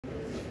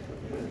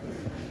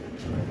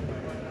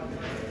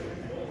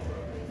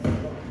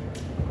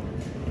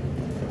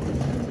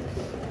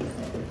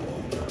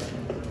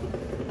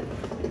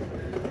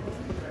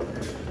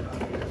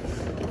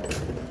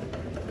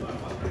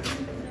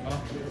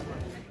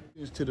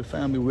To the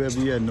family, wherever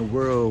you're in the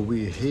world,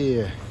 we're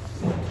here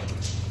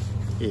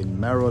in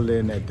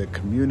Maryland at the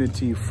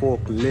community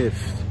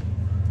Forklift.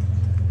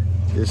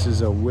 This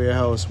is a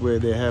warehouse where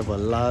they have a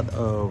lot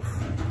of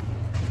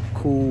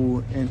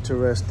cool,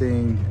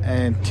 interesting,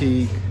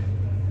 antique,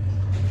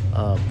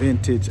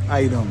 vintage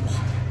items.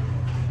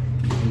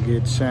 You can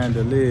get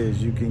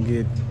chandeliers, you can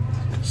get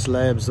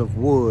slabs of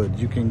wood,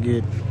 you can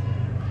get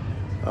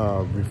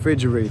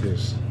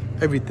refrigerators,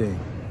 everything.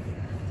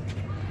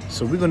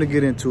 So we're gonna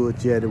get into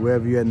it, yeah,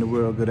 wherever you're in the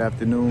world. Good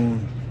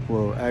afternoon.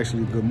 Well,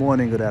 actually, good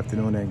morning, good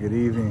afternoon, and good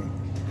evening.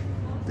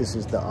 This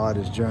is the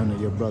Artist Journal,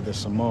 your brother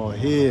Samal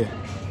here.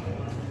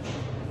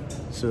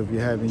 So if you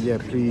haven't yet,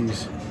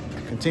 please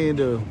continue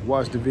to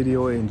watch the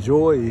video,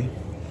 enjoy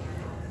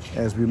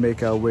as we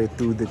make our way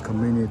through the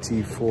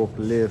community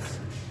Forklift.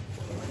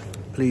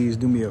 Please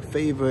do me a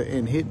favor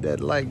and hit that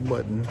like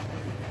button,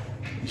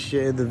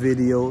 share the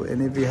video,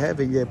 and if you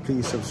haven't yet,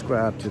 please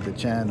subscribe to the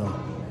channel.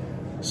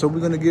 So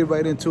we're gonna get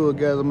right into it,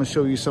 guys. I'm gonna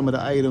show you some of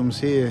the items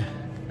here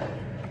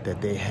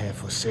that they have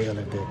for sale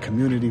at their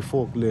community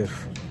Forklift.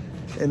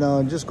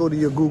 And just go to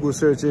your Google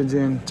search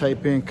engine,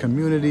 type in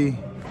community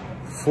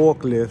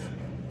Forklift,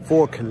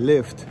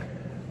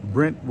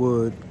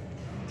 Brentwood,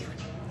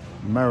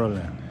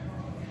 Maryland.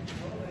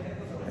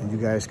 And you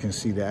guys can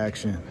see the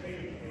action.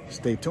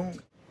 Stay tuned.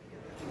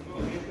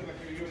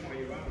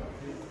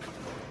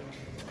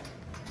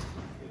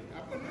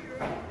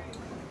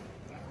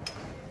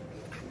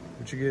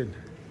 What you getting?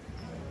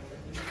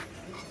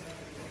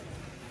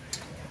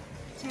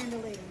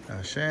 Chandelier.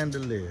 A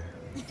chandelier.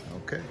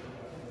 Okay.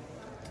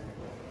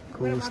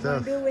 Cool what am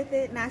stuff. I gonna do with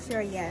it? Not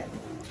sure yet,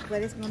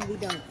 but it's gonna be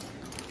done.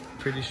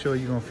 Pretty sure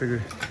you're gonna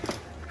figure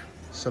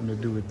something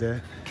to do with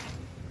that.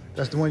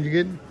 That's the one you're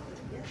getting?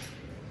 Yes.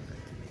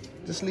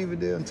 Just leave it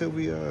there until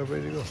we are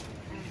ready to go.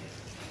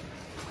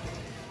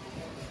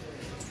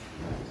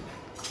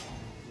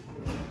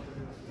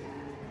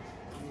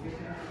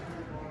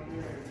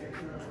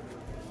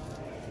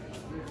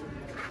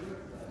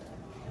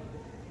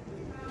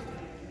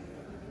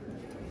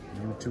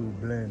 YouTube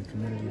blend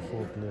community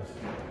Forklift.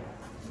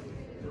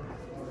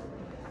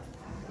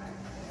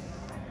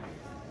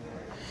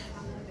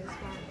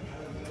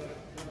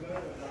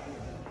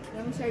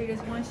 Let me show you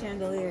this one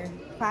chandelier.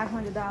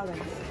 $500.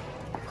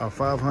 A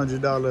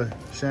 $500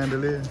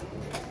 chandelier?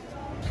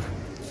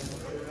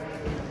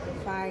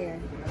 Fire.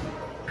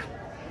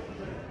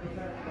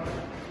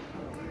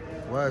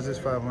 Why is this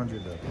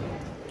 $500?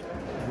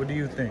 What do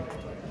you think?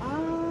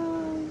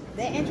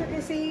 The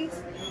intricacies.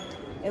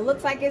 It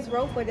looks like it's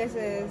rope, but this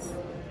is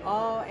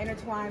all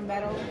intertwined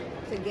metal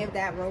to give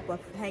that rope a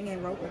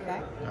hanging rope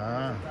effect.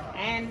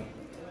 And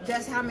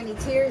just how many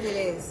tiers it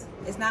is.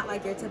 It's not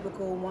like your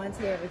typical one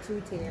tier or two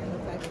tier. It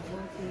looks like it's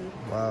one tier.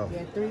 Wow.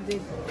 Yeah, 3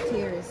 big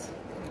tiers.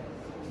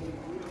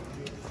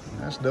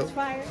 That's dope. It's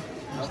fire.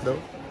 That's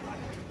dope.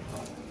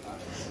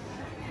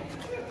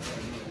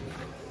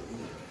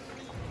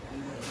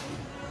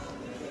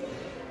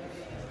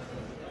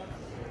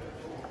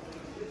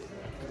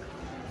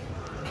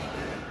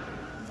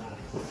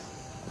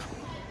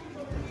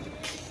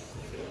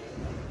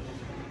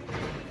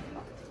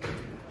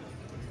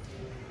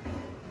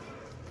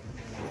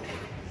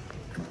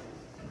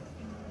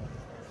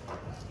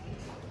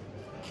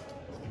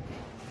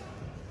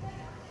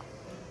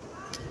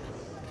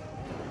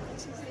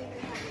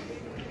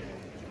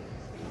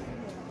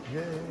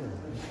 Yeah.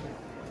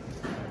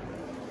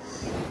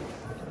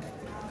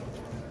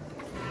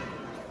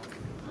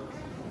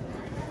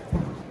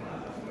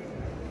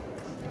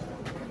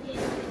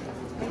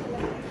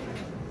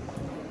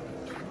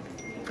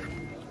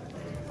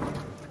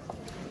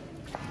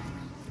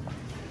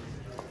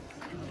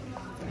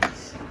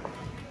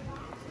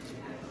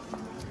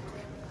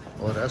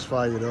 Oh, that's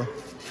fire though.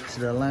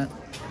 See that lamp?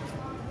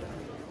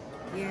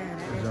 Yeah,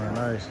 that It's is really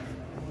nice.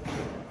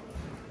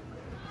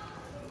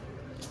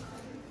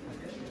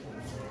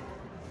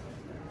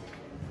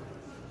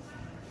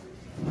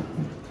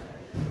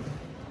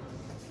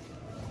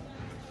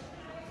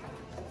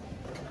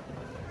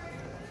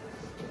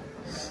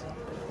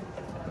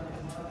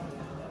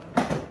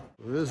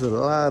 There's a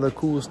lot of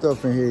cool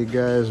stuff in here,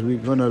 guys. We're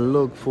gonna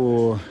look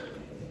for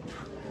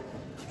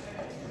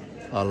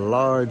a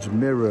large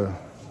mirror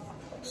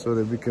so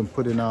that we can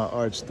put in our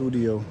art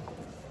studio.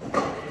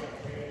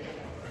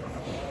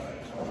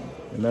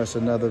 And that's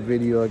another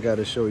video I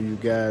gotta show you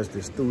guys,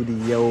 the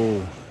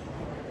studio.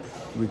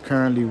 We're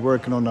currently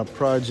working on a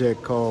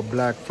project called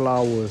Black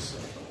Flowers.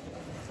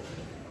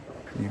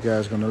 You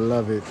guys gonna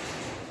love it.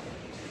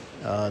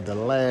 The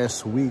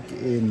last week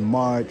in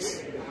March,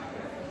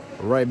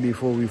 right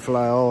before we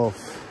fly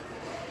off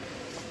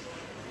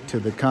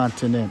to the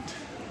continent.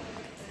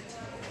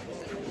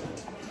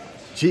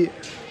 Yeah.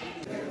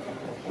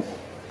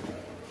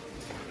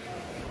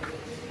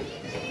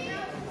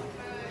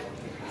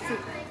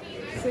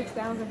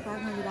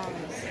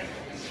 $6,500.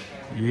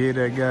 You hear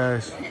that,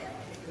 guys?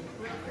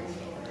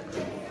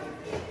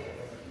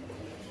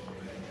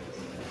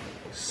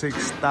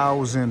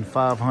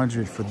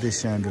 $6,500 for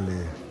this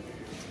chandelier.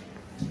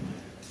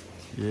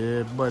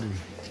 Yeah, buddy.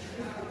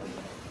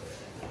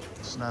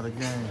 It's not a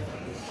game.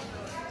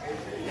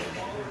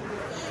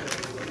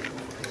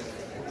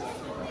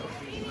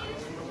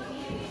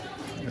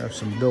 Have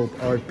some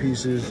dope art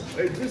pieces.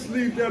 Hey, just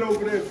leave that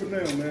over there for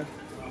now, man.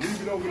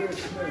 Leave it over there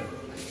for now.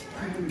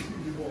 Too many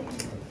people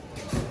walking.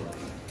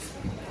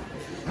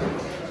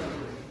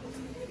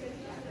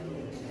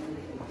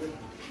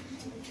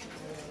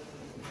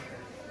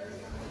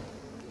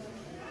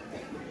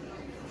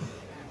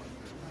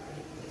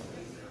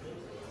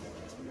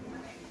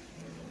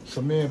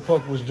 So me and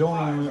Puck was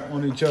joining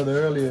on each other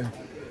earlier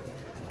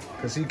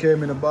because he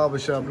came in the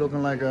barbershop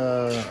looking like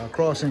a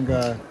crossing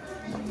guy.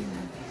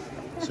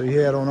 So he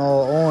had on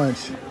all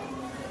orange.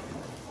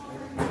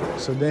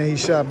 So then he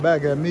shot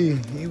back at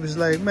me. He was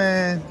like,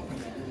 man,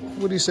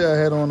 what'd he say I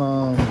had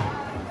on?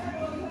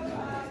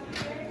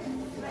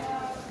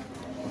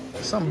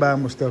 Some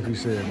Bama stuff he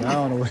said, man. I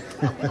don't know what.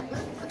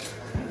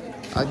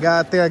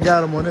 I think I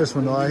got him on this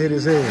one though. I hit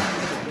his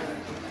head.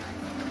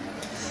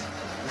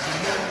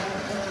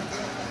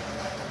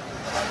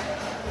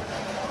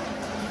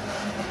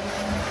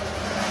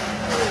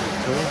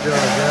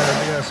 Guys,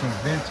 they got some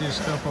vintage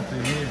stuff up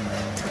in here,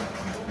 man.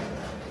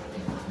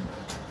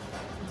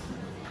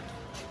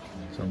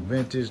 Some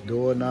vintage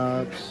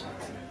doorknobs,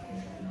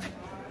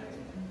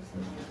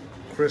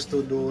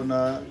 crystal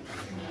doorknob,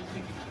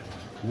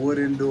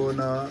 wooden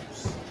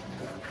doorknobs,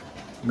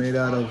 made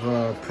out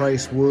of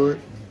price wood,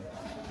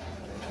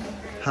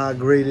 high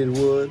graded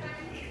wood.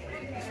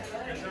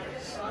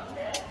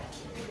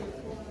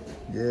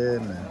 Yeah,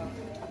 man.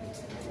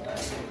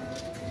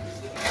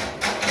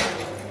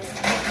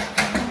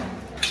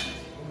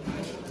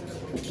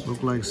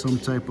 Look like some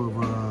type of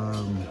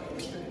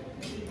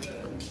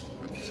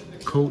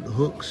coat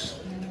hooks.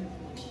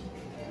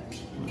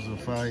 There's a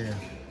fire.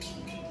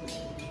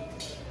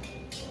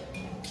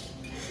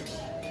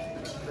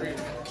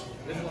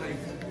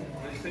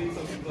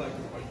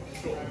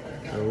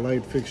 A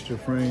light fixture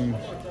frame. Are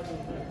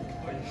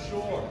you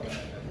sure?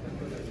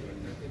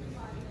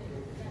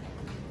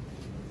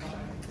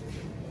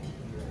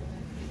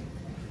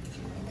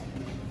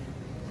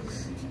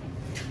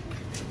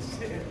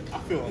 I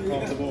feel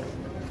uncomfortable.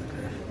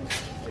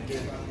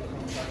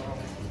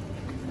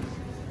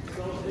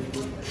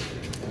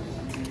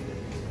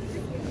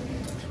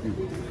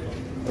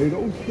 Hey,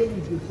 those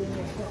things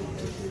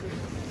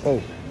are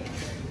Oh.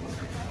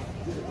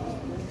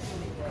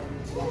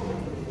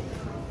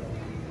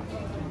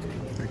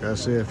 Like I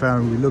said,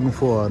 family, we're looking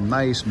for a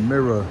nice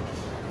mirror.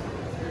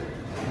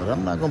 But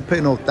I'm not gonna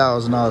pay no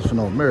 $1,000 for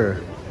no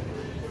mirror.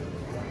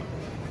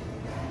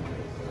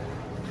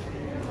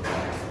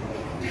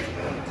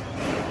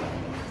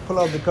 Pull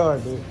out the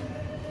card, dude.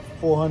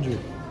 400.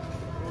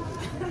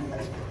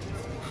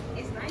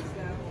 It's nice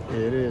though.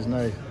 Yeah, it is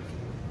nice.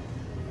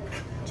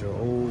 Your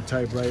old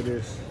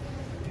typewriters.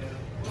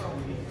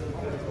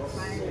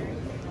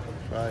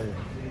 Fire.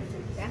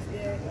 That's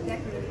good.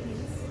 Decorative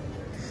piece.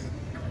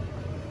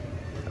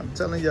 I'm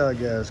telling y'all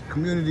guys,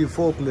 community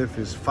forklift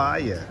is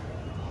fire.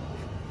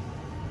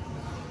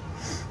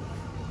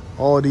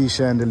 All these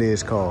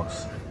chandeliers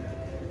cost.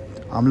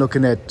 I'm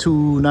looking at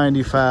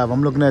 $295.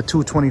 I'm looking at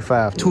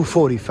 $225,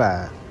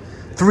 $245,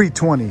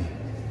 $320,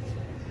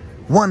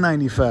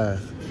 $195.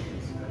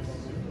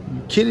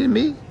 You kidding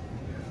me?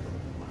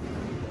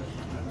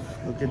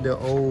 Look at the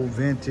old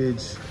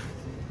vintage.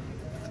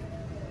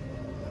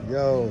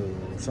 Yo,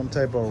 some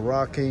type of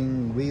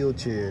rocking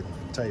wheelchair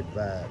type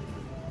vibe.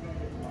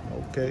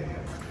 Okay.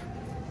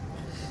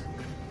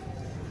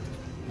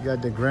 You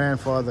got the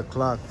grandfather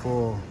clock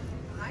for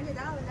 $100.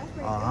 That's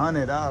pretty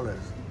 $100.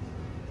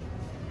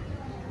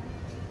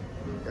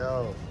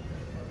 Yo,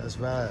 that's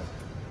bad.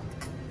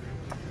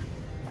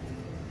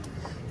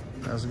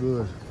 That's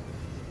good.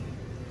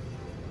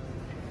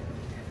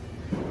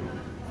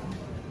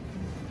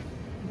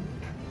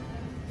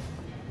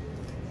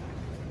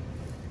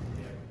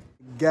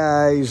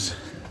 Guys,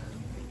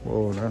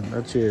 whoa,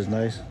 that chair is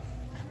nice.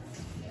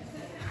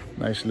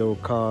 Nice little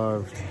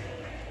carved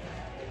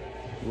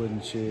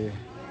wooden chair.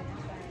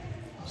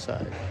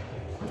 Sorry.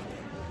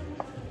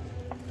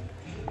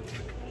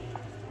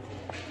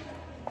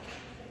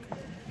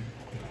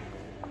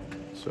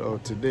 So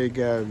today,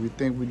 guys, we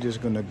think we're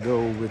just gonna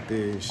go with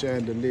the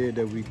chandelier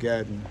that we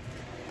gotten.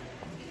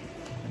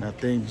 And I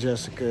think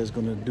Jessica is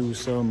gonna do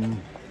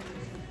some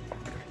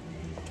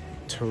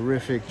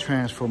terrific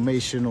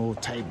transformational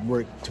type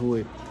work to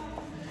it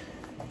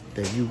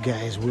that you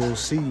guys will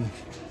see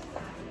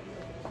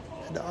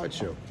at the art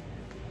show.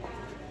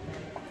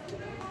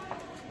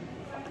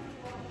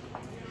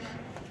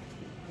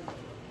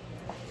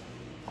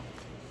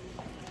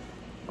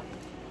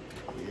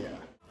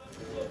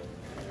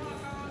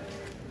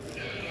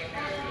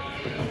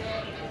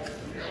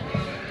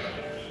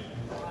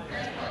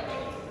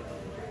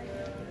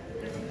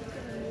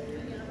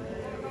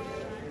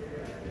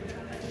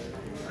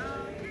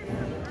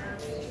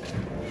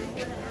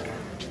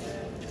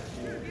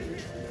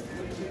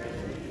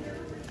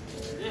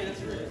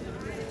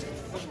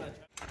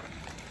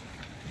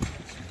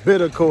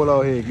 Bitter cold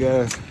out here,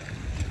 guys.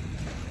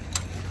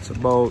 It's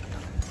about,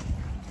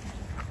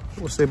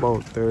 we'll say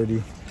about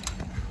 30,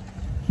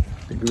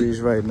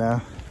 degrees right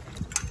now.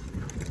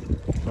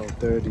 About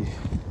 30.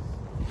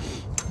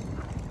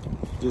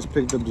 Just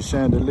picked up the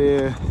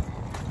chandelier.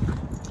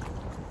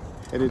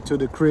 Headed to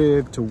the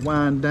crib to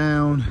wind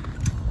down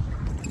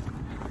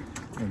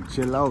and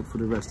chill out for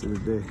the rest of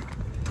the day.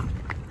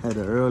 Had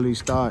an early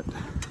start.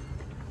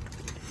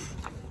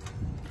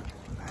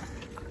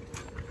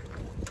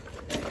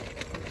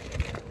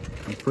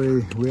 I pray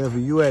wherever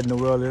you at in the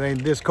world, it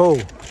ain't this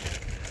cold.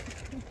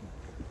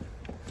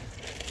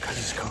 Cause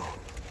it's cold.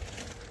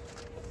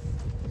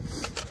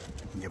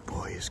 Your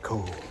boy is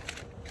cold.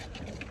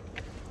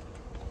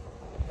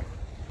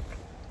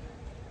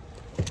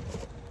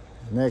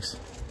 Next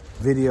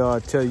video,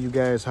 I'll tell you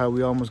guys how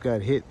we almost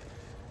got hit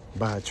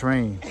by a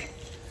train,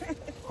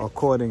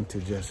 according to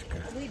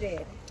Jessica. We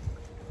did.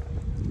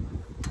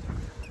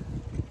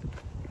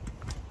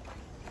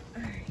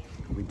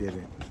 We did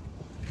it.